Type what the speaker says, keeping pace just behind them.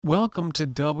Welcome to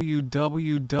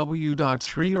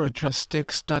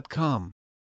www.srirachastix.com.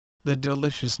 The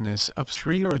deliciousness of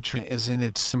Sriracha is in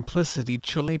its simplicity: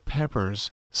 chili peppers,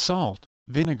 salt,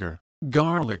 vinegar,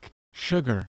 garlic,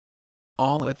 sugar.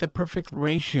 All at the perfect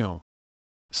ratio.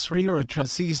 Sriracha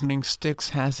Seasoning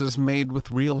Stix is made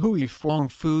with real Hui Fong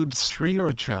Foods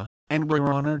Sriracha, and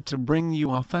we're honored to bring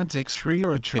you authentic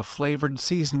Sriracha flavored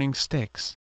seasoning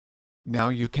sticks. Now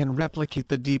you can replicate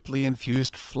the deeply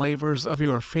infused flavors of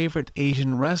your favorite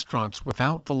Asian restaurants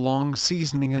without the long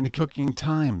seasoning and cooking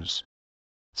times.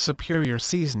 Superior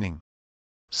seasoning.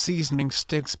 Seasoning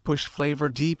sticks push flavor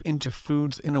deep into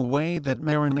foods in a way that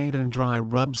marinade and dry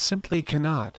rubs simply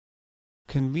cannot.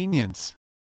 Convenience.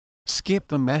 Skip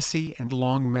the messy and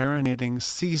long marinating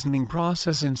seasoning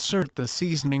process. Insert the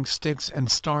seasoning sticks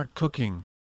and start cooking.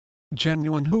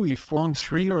 Genuine Hui Fong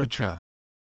Sriracha.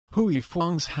 Hui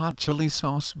Fong's hot chili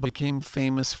sauce became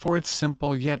famous for its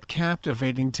simple yet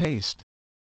captivating taste.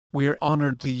 We're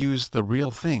honored to use the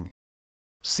real thing.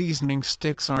 Seasoning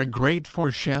sticks are great for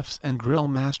chefs and grill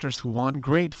masters who want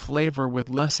great flavor with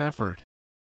less effort.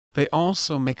 They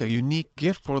also make a unique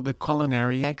gift for the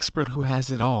culinary expert who has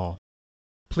it all.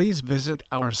 Please visit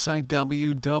our site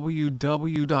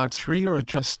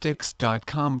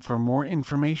www.srirachastix.com for more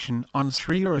information on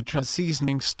Sriracha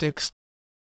Seasoning Sticks.